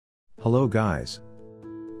Hello guys.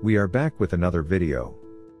 We are back with another video.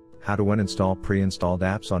 How to uninstall pre-installed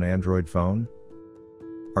apps on Android phone?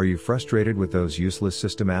 Are you frustrated with those useless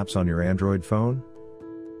system apps on your Android phone?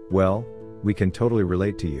 Well, we can totally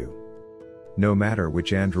relate to you. No matter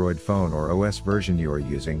which Android phone or OS version you are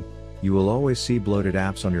using, you will always see bloated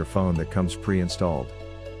apps on your phone that comes pre-installed.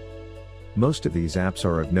 Most of these apps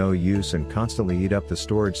are of no use and constantly eat up the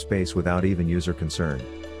storage space without even user concern.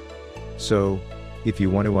 So, if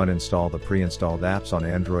you want to uninstall the pre-installed apps on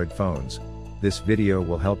Android phones, this video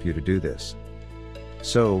will help you to do this.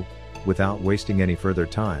 So, without wasting any further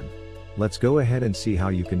time, let's go ahead and see how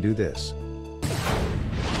you can do this.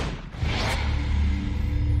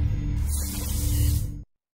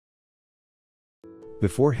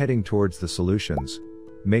 Before heading towards the solutions,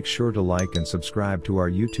 make sure to like and subscribe to our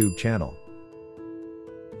YouTube channel.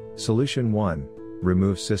 Solution 1.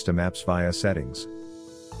 Remove system apps via settings.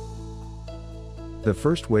 The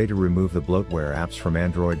first way to remove the bloatware apps from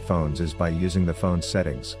Android phones is by using the phone's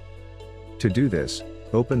settings. To do this,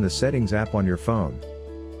 open the Settings app on your phone.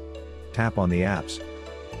 Tap on the apps.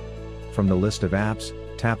 From the list of apps,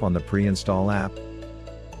 tap on the Pre-install app,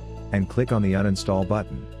 and click on the Uninstall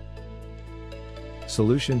button.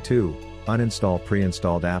 Solution 2. Uninstall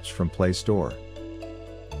pre-installed apps from Play Store.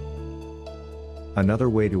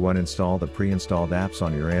 Another way to uninstall the pre-installed apps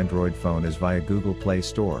on your Android phone is via Google Play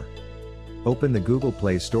Store. Open the Google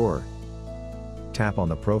Play Store. Tap on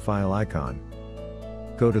the profile icon.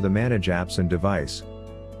 Go to the Manage Apps and Device.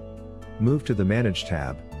 Move to the Manage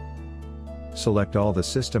tab. Select all the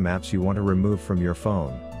system apps you want to remove from your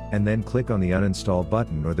phone, and then click on the Uninstall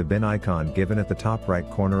button or the bin icon given at the top right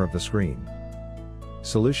corner of the screen.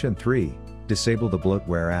 Solution 3. Disable the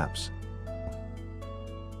bloatware apps.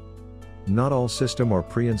 Not all system or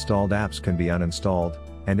pre-installed apps can be uninstalled,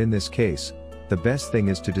 and in this case, the best thing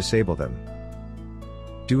is to disable them.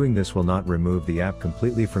 Doing this will not remove the app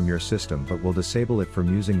completely from your system but will disable it from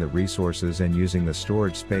using the resources and using the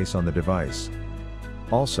storage space on the device.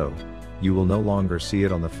 Also, you will no longer see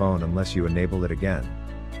it on the phone unless you enable it again.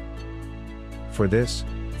 For this,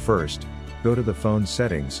 first, go to the phone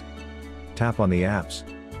settings, tap on the apps,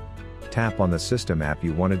 tap on the system app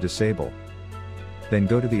you want to disable. Then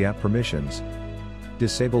go to the app permissions,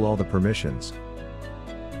 disable all the permissions.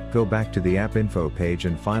 Go back to the app info page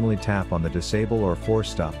and finally tap on the disable or force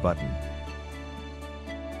stop button.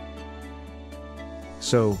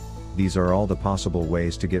 So, these are all the possible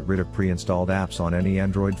ways to get rid of pre-installed apps on any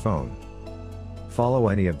Android phone. Follow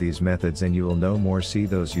any of these methods and you will no more see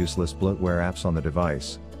those useless bloatware apps on the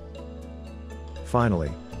device.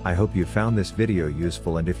 Finally, I hope you found this video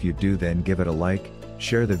useful, and if you do, then give it a like,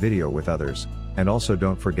 share the video with others, and also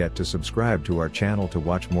don't forget to subscribe to our channel to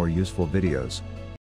watch more useful videos.